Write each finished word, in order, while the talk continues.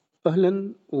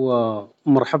أهلا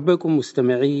ومرحبا بكم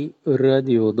مستمعي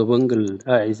الراديو دبنقا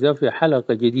الأعزاء في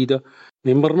حلقة جديدة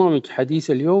من برنامج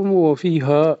حديث اليوم،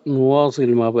 وفيها نواصل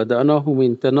ما بدأناه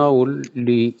من تناول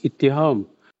لاتهام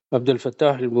عبد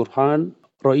الفتاح البرهان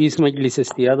رئيس مجلس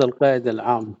السيادة القائد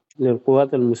العام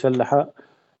للقوات المسلحة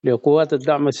لقوات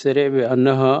الدعم السريع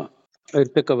بأنها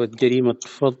ارتكبت جريمة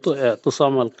فض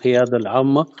اعتصام القيادة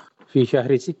العامة في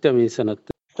شهر 6 من سنة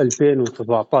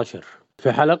 2017.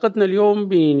 في حلقتنا اليوم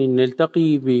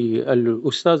بنلتقي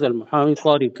بالأستاذ المحامي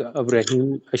طارق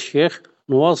إبراهيم الشيخ،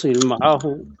 نواصل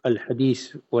معه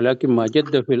الحديث، ولكن ما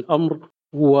جد في الأمر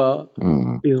هو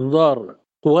إصدار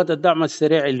قوات الدعم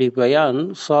السريع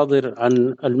لبيان صادر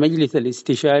عن المجلس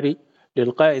الاستشاري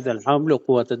للقائد العام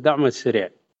لقوات الدعم السريع،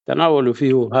 تناولوا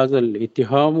فيه هذا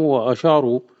الاتهام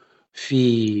وأشاروا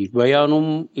في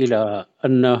بيانهم إلى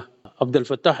أن عبد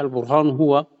الفتاح البرهان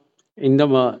هو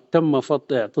عندما تم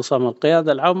فض اعتصام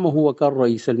القيادة العامة هو كان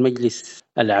رئيس المجلس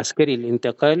العسكري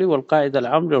الانتقالي والقائد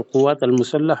العام للقوات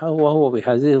المسلحة، وهو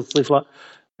بهذه الصفة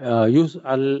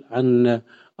يسأل عن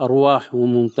أرواح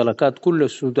وممتلكات كل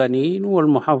السودانيين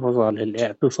والمحافظة على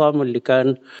الاعتصام اللي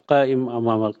كان قائم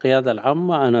أمام القيادة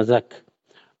العامة آنذاك.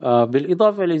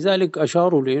 بالإضافة لذلك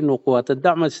أشاروا لأن قوات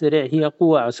الدعم السريع هي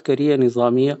قوة عسكرية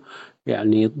نظامية،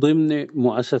 يعني ضمن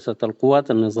مؤسسة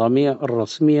القوات النظامية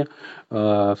الرسمية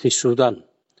في السودان.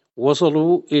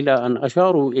 وصلوا إلى أن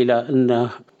أشاروا إلى أن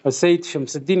السيد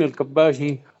شمس الدين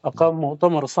الكباشي أقام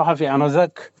مؤتمر صحفي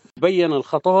آنذاك بين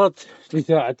الخطوات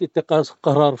بتاعة اتخاذ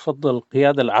قرار فض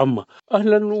القيادة العامة.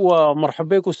 أهلا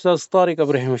ومرحبا بك أستاذ طارق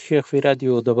إبراهيم الشيخ في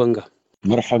راديو دبنقا.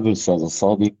 مرحبا أستاذ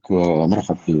الصادق،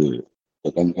 ومرحب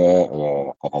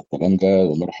بدبنقا قناة دبنقا،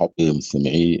 ومرحب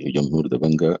بمستمعي جمهور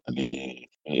دبنقا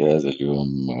في هذا اليوم.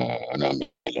 نعمل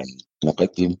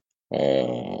نقدم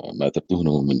ما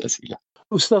تبدونه من أسئلة.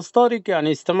 أستاذ طارق،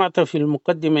 يعني استمعت في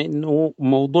المقدمة أنه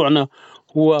موضوعنا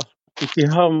هو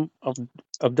اتهام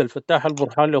عبد الفتاح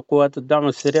البرهان لقوات الدعم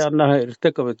السريع أنها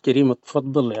ارتكبت جريمة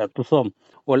فض الاعتصام،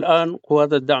 والآن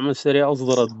قوات الدعم السريع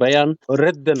أصدرت بيان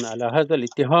ردا على هذا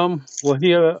الاتهام،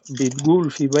 وهي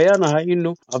بتقول في بيانها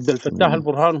أنه عبد الفتاح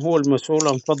البرهان هو المسؤول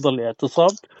عن فض الاعتصام.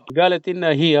 قالت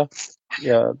إنها هي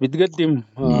بتقدم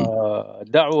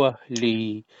دعوة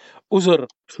لأسر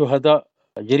شهداء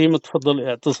جريمة فض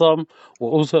الاعتصام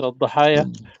وأسر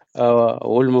الضحايا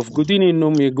والمفقودين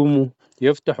إنهم يقوموا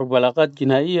يفتحوا بلاغات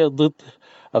جنائية ضد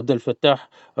عبد الفتاح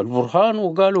البرهان،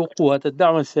 وقالوا قوات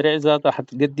الدعم السريع ذاتها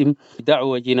حتقدم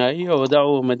دعوة جنائية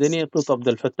ودعوة مدنية ضد عبد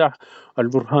الفتاح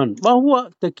البرهان. ما هو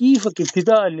تكييفك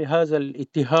ابتداء لهذا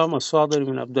الاتهام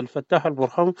الصادر من عبد الفتاح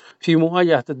البرهان في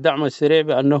مواجهة الدعم السريع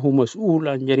بأنه مسؤول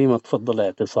عن جريمة فض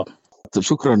الاعتصام؟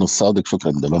 شكرا الصادق،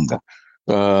 شكرا دبنقا.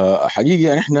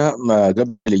 حقيقة احنا ما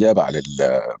قبل الإجابة على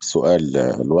السؤال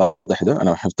الواضح ده،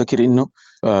 أنا أفتكر إنه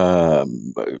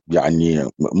يعني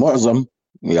معظم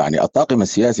يعني الطاقم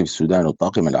السياسي في السودان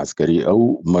والطاقم العسكري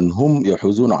أو من هم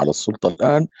يحوزون على السلطة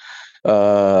الآن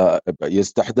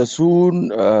يستحدثون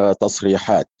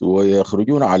تصريحات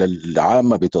ويخرجون على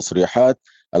العامة بتصريحات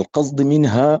القصد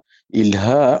منها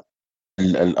إلهاء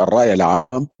الرأي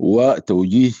العام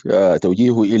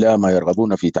توجيهه إلى ما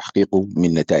يرغبون في تحقيقه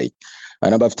من نتائج.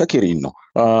 أنا بفتكر إنه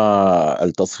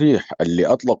التصريح اللي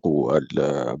أطلقه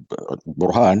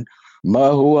البرهان ما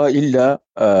هو إلا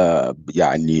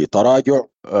يعني تراجع،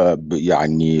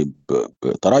 يعني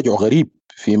تراجع غريب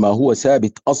فيما هو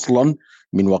ثابت أصلا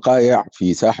من وقائع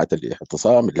في ساحة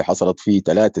الاعتصام اللي حصلت في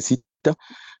 3/6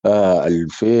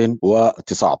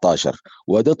 2019.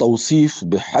 وده توصيف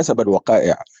بحسب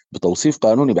الوقائع، بتوصيف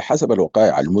قانوني بحسب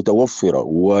الوقائع المتوفرة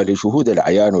ولشهود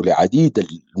العيان ولعديد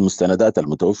المستندات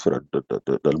المتوفرة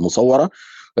المصورة.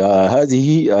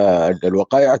 هذه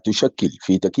الوقائع تشكل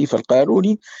في تكييف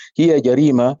القانوني هي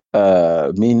جريمة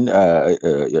من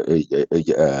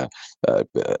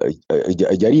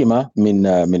جريمة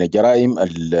من الجرائم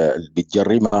اللي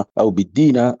بتجرمها أو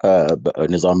بتدينا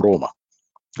نظام روما،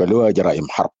 اللي هو جرائم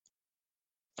حرب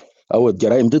أو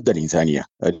الجرائم ضد الإنسانية.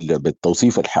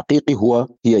 بالتوصيف الحقيقي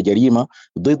هي جريمة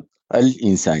ضد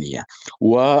الإنسانية.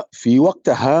 وفي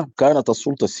وقتها كانت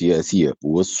السلطة السياسية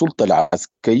والسلطة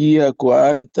العسكرية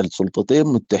كانت السلطتين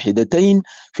متحدتين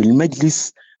في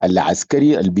المجلس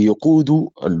العسكري اللي بيقودوا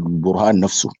البرهان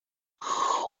نفسه.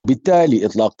 بالتالي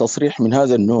إطلاق تصريح من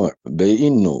هذا النوع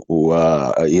بأنه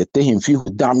ويتهم فيه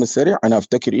الدعم السريع، أنا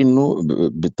أفتكر أنه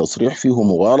بالتصريح فيه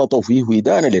مغالطة وفيه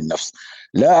إدانة للنفس.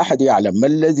 لا أحد يعلم ما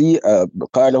الذي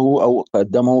قاله أو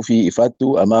قدمه في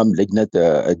إفادته أمام لجنة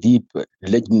أديب،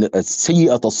 لجنة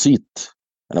سيئة الصيت.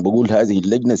 أنا بقول هذه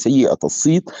اللجنة سيئة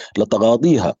الصيت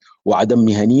لتغاضيها وعدم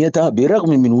مهنيتها، برغم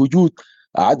من وجود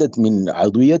عدد من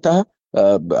عضويتها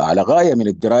على غاية من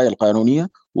الدراية القانونية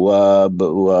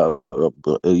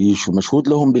ومشهود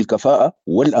لهم بالكفاءة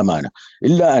والأمانة.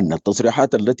 إلا أن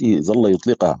التصريحات التي ظل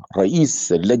يطلقها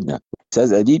رئيس اللجنة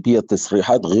أستاذ أديب هي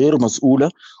تصريحات غير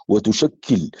مسؤولة،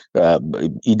 وتشكل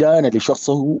إدانة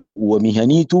لشخصه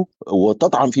ومهنيته،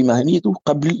 وتطعن في مهنيته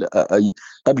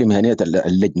قبل مهنية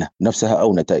اللجنة نفسها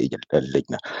أو نتائج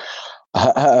اللجنة.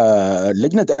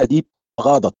 لجنة أديب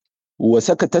غاضت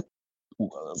وسكتت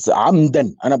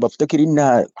عمدا. انا بفتكر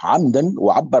انها عمدا،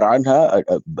 وعبر عنها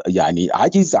يعني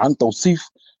عجز عن توصيف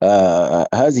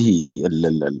هذه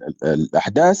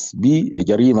الاحداث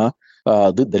بجريمه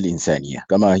ضد الانسانيه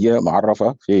كما هي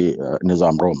معرفه في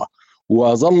نظام روما،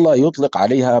 وظل يطلق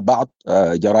عليها بعض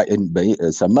جرائم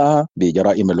سماها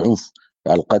بجرائم العنف،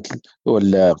 القتل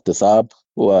والاغتصاب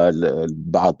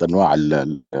وبعض انواع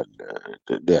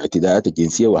الاعتداءات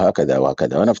الجنسيه وهكذا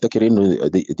وهكذا. وانا افتكر انه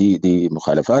دي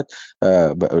مخالفات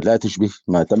لا تشبه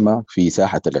ما تم في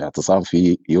ساحه الاعتصام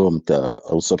في يوم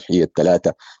او صبحيه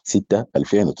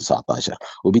 3/6/2019.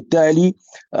 وبالتالي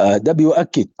ده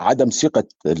بيؤكد عدم ثقه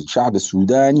الشعب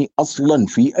السوداني اصلا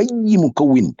في اي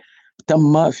مكون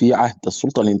تم في عهد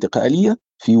السلطه الانتقاليه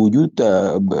في وجود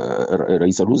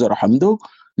رئيس الوزراء حمدوك،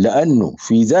 لانه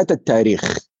في ذات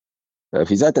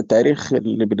التاريخ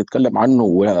اللي بنتكلم عنه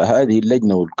وهذه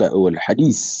اللجنه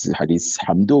حديث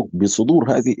حمدوك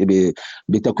بصدور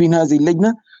بتكوين هذه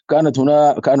اللجنه،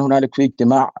 كان هنالك في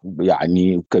اجتماع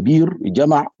يعني كبير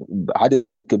جمع عدد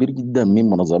كبير جدا من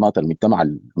منظمات المجتمع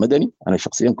المدني. انا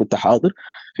شخصيا كنت حاضر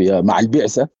مع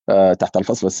البعثه تحت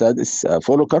الفصل السادس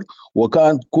فولوكر،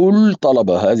 وكان كل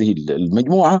طلبه هذه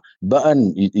المجموعه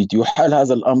بأن يحال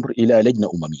هذا الامر الى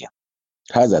لجنه امميه.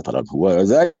 هذا طلب،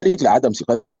 وذلك لعدم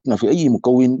ثقتنا في أي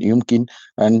مكون يمكن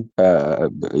أن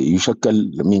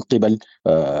يشكل من قبل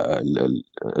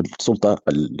السلطة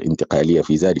الانتقالية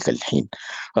في ذلك الحين.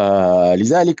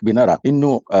 لذلك بنرى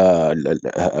أنه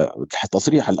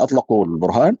التصريح اللي أطلقه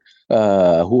البرهان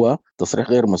هو تصريح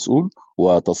غير مسؤول،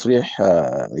 وتصريح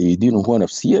يدينه هو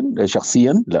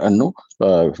شخصيا، لأنه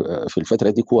في الفترة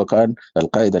دي هو كان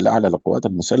القائد الأعلى للقوات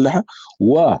المسلحة.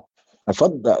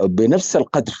 بنفس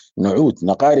القدر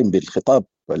نقارن بالخطاب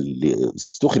اللي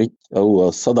استخرج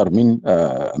او صدر من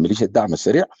ميليشيا الدعم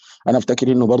السريع، انا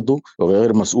افتكر انه برضه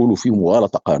غير مسؤول وفيه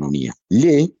مغالطه قانونيه.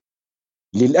 ليه؟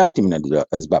 للآتي من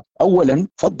الاسباب. اولا،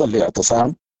 فضل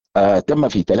الاعتصام تم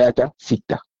في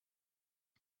 3/6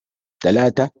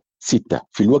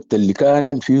 في الوقت اللي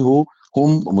كان فيه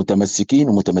هم متمسكين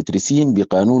ومتمترسين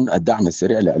بقانون الدعم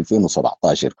السريع ل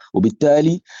 2017،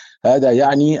 وبالتالي هذا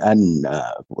يعني أن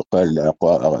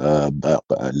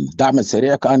الدعم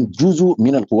السريع كان جزء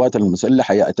من القوات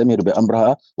المسلحة يأتمر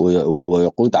بأمرها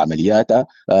ويقود عملياتها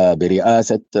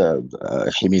برئاسة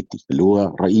حميدتي اللي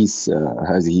هو رئيس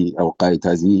هذه أو قائد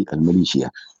هذه الميليشيا،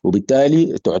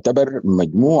 وبالتالي تعتبر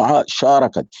مجموعة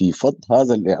شاركت في فض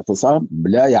هذا الاعتصام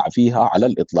لا يعفيها على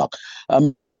الإطلاق.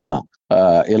 أما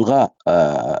إلغاء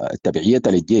التبعية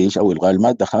للجيش أو إلغاء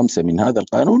المادة 5 من هذا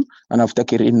القانون، أنا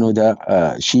أفتكر إنه ده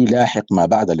شيء لاحق ما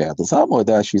بعد الاعتصام،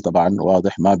 وده شيء طبعا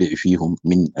واضح ما بيعي فيهم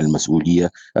من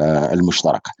المسؤولية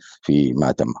المشتركة في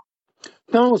ما تم.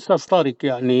 نعم أستاذ طارق،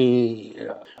 يعني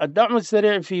الدعم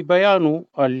السريع في بيانه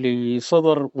اللي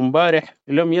صدر امبارح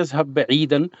لم يذهب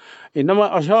بعيدا،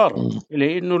 إنما أشار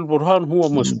إلى أنه البرهان هو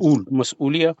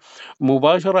مسؤولية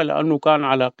مباشرة، لأنه كان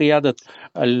على قيادة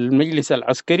المجلس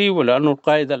العسكري ولأنه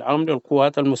القائد العام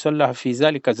للقوات المسلحة في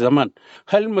ذلك الزمان.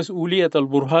 هل مسؤولية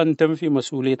البرهان تنفي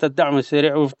مسؤولية الدعم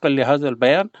السريع وفقا لهذا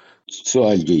البيان؟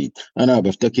 سؤال جيد. أنا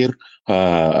بفتكر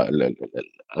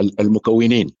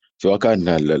المكونين سواء كان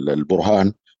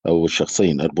البرهان أو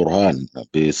الشخصين، البرهان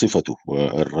بصفته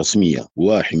الرسمية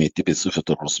وحميدتي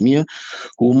بصفته الرسمية،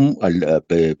 هم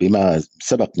بما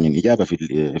سبق من إجابة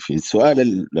في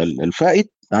السؤال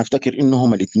الفائت، أنا أفتكر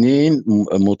إنهم الاثنين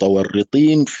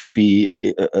متورطين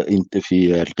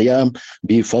في القيام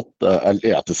بفض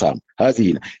الاعتصام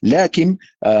هذه. لكن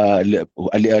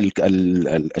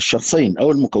الشخصين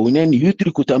أو المكونين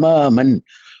يدركوا تماما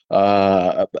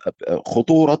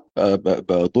خطورة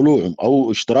طلوعهم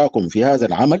أو اشتراكهم في هذا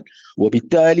العمل،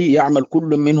 وبالتالي يعمل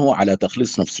كل منه على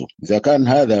تخليص نفسه.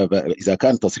 إذا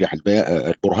كان تصريح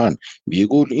البرهان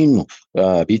بيقول إنه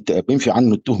بينفي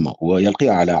عنه التهمة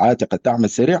ويلقيها على عاتق الدعم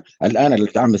السريع، الآن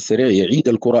الدعم السريع يعيد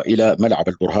الكرة إلى ملعب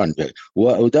البرهان،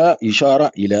 وده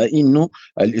إشارة إلى إنه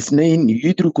الاثنين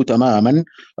يدركوا تماما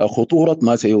خطورة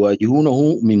ما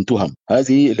سيواجهونه من تهم.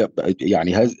 هذه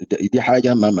يعني دي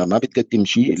حاجة ما بتقدم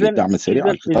شيء للدعم السريع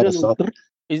على الخطاب الصادر.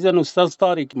 إذن أستاذ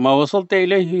طارق، ما وصلت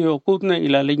إليه يقودنا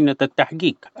إلى لجنة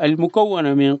التحقيق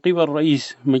المكونة من قبل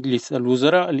رئيس مجلس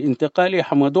الوزراء الانتقالي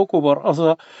حمدوك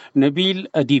وبرأسها نبيل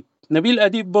أديب. نبيل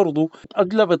أديب برضو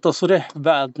أدلى بتصريح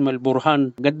بعد ما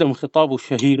البرهان قدم خطابه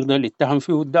الشهير ده اللي اتهم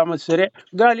فيه الدعم السريع،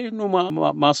 قال إنه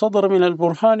ما صدر من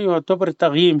البرهان يعتبر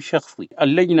تقييم شخصي،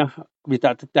 اللجنة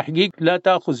بتاعت التحقيق لا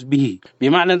تأخذ به،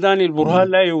 بمعنى ذلك البرهان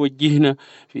لا يوجهنا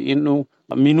في إنه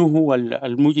منو هو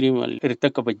المجرم اللي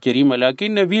ارتكب الجريمة.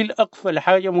 لكن نبيل أقفل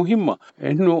حاجة مهمة،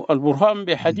 إنه البرهان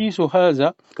بحديثه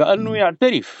هذا كأنه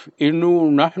يعترف إنه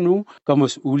نحن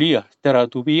كمسؤولية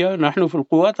تراتبية، نحن في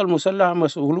القوات المسلحة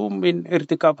مسؤولون من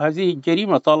ارتكاب هذه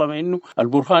الجريمة، طالما إنه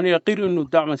البرهان يقر إنه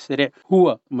الدعم السريع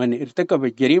هو من ارتكب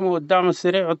الجريمة، والدعم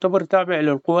السريع يعتبر تابع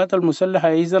للقوات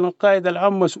المسلحة. إذا القائد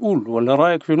العام مسؤول، ولا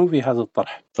رأيك شنو في هذا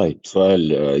الطرح؟ طيب،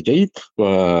 سؤال جيد.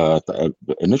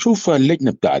 ونشوف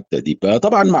اللجنة بتاعت التأديب.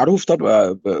 طبعا معروف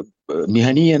طبعا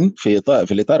مهنيا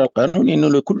في الإطار القانوني أنه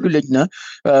لكل لجنة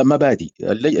مبادئ.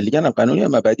 اللجنة القانونية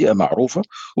مبادئها معروفة،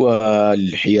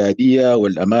 والحيادية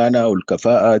والأمانة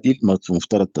والكفاءة دي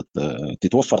المفترض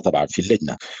تتوفر طبعا في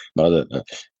اللجنة.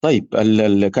 طيب،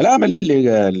 الكلام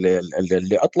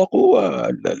اللي أطلقه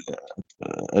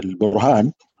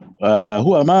البرهان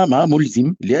هو ما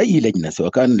ملزم لأي لجنة، سواء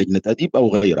كان لجنة أديب أو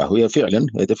غيرها. هي فعلا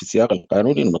هذا في السياق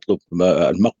القانوني المطلوب.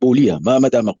 المقبولية، ما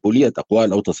مدى مقبولية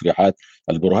أقوال أو تصريحات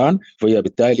البرهان، فهي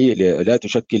بالتالي لا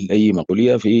تشكل أي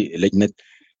مقبولية في لجنة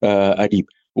أديب.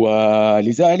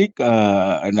 ولذلك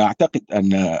أنا أعتقد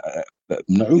أن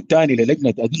نعود ثاني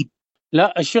للجنة أديب.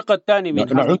 لا، الشق الثاني من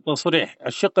هذا نعود. التصريح،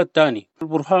 الشق الثاني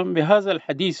البرهان بهذا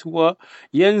الحديث هو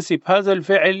ينسب هذا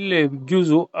الفعل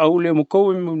لجزء أو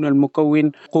لمكون من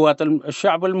المكون قوات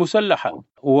الشعب المسلحة،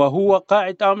 وهو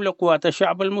قائد عام لقوات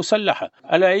الشعب المسلحة.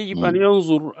 ألا يجب أن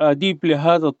ينظر أديب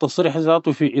لهذا التصريح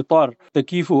ذاته في إطار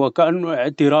تكييفه وكأنه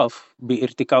اعتراف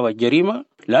بارتكاب الجريمة؟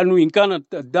 لأنه إن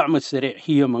كانت الدعم السريع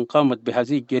هي من قامت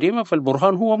بهذه الجريمة،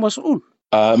 فالبرهان هو مسؤول.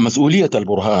 مسؤولية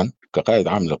البرهان كقائد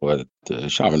عام لقوات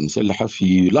الشعب المسلحة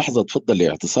في لحظة فض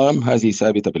الاعتصام هذه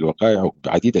ثابتة بالوقائع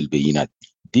وبعديد البينات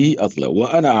دي أصلا.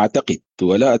 وأنا أعتقد،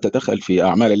 ولا أتدخل في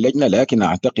أعمال اللجنة، لكن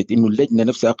أعتقد أن اللجنة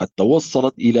نفسها قد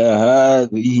توصلت إلى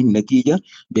هذه النتيجة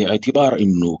باعتبار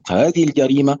أنه هذه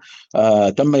الجريمة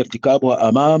تم ارتكابها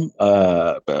أمام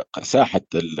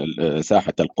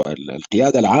ساحة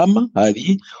القيادة العامة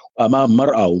هذه، أمام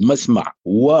مرأى ومسمع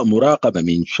ومراقبة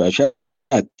من شاشات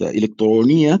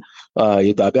إلكترونية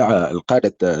يتابعها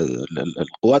القادة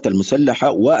القوات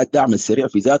المسلحة والدعم السريع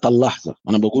في ذات اللحظة.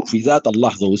 أنا بقول في ذات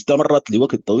اللحظة، واستمرت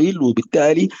لوقت طويل،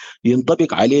 وبالتالي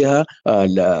ينطبق عليها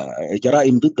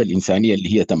جرائم ضد الإنسانية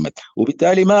اللي هي تمت.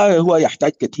 وبالتالي ما هو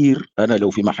يحتاج كثير، أنا لو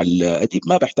في محل أديب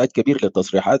ما بحتاج كبير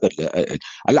للتصريحات.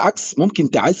 العكس ممكن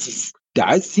تعزز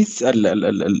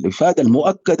الإفادة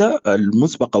المؤكدة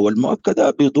المسبقة والمؤكدة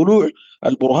بطلوع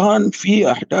البرهان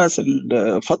في أحداث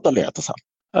فض الاعتصام.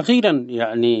 أخيرا،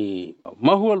 يعني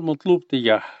ما هو المطلوب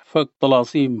تجاه فك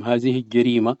طلاسيم هذه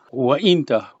الجريمة؟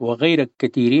 وإنت وغيرك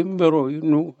كثيرين بروا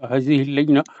أنه هذه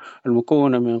اللجنة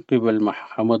المكونة من قبل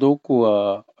محمدوك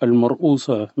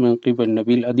والمرؤوسة من قبل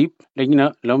نبيل أديب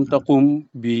لجنة لم تقم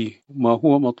بما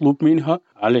هو مطلوب منها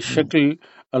على الشكل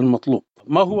المطلوب.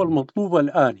 ما هو المطلوب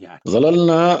الآن؟ يعني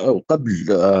ظللنا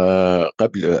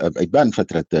قبل إبان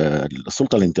فترة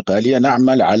السلطة الانتقالية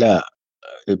نعمل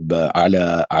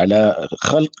على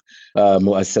خلق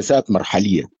مؤسسات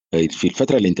مرحلية في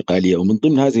الفترة الانتقالية، ومن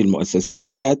ضمن هذه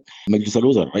المؤسسات مجلس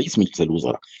الوزراء، رئيس مجلس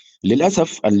الوزراء.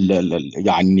 للأسف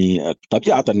يعني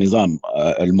طبيعة النظام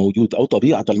الموجود أو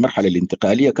طبيعة المرحلة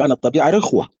الانتقالية كانت طبيعة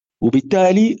رخوة،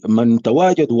 وبالتالي من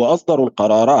تواجدوا وأصدروا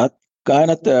القرارات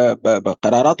كانت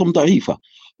قراراتهم ضعيفة.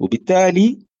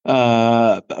 وبالتالي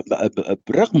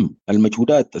برغم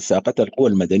المجهودات الساقتها القوى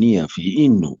المدنية في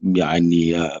إنه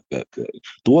يعني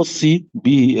توصي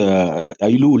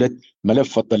بأيلولة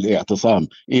ملف فض الاعتصام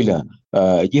إلى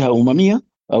جهة أممية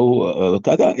أو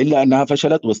كذا، إلا أنها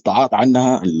فشلت واستعاض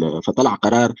عنها. فطلع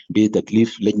قرار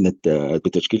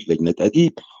بتشكيل لجنة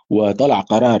أديب، وطلع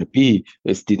قرار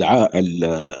باستدعاء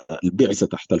البعثة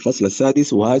تحت الفصل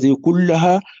السادس، وهذه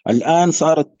كلها الآن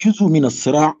صارت جزء من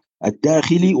الصراع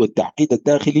الداخلي والتعقيد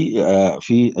الداخلي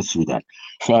في السودان.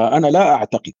 فأنا لا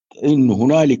أعتقد أن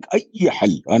هنالك أي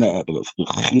حل، أنا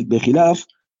بخلاف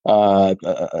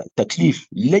تكليف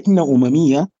لجنة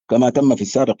أممية كما تم في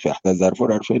السابق في أحداث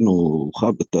دارفور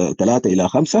 2003 إلى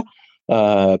 5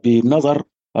 بنظر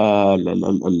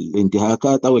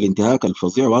الانتهاكات أو الانتهاك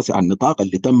الفظيع واسع النطاق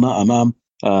اللي تم أمام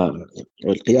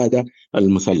القيادة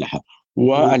المسلحة.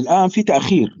 والآن في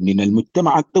تأخير من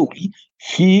المجتمع الدولي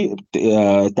في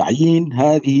تعيين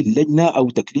هذه اللجنة أو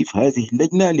تكليف هذه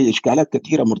اللجنة لإشكالات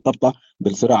كثيرة مرتبطة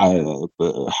بالصراع،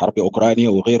 حرب أوكرانيا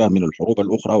وغيرها من الحروب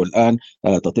الأخرى، والآن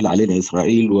تطل علينا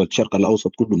إسرائيل والشرق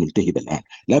الأوسط كله ملتهب الآن.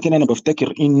 لكن أنا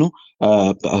بفتكر إنه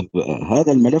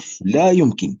هذا الملف لا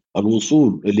يمكن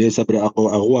الوصول لسبر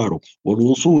أغواره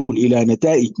والوصول إلى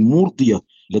نتائج مرضية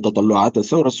لتطلعات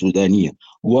الثورة السودانية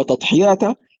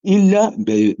وتضحياتها إلا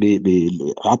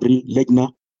عبر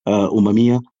لجنة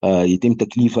أممية يتم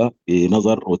تكليفها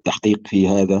بنظر والتحقيق في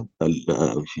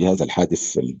هذا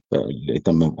الحادث اللي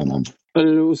تم أمامه.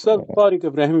 الأستاذ طارق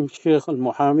إبراهيم الشيخ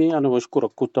المحامي، أنا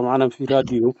بشكرك، كنت معنا في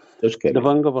راديو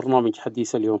دبنقا برنامج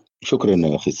حديث اليوم. شكرا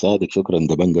يا أخي صادق، شكرا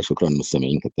دبنقا، شكرا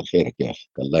مستمعين، كتر خيرك يا أخي،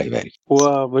 الله يبارك.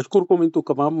 وبشكركم أنتم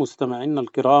كمان مستمعينا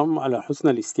الكرام على حسن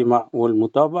الاستماع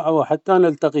والمتابعة، وحتى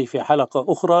نلتقي في حلقة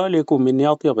أخرى، لكم مني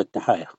أطيب التحايا.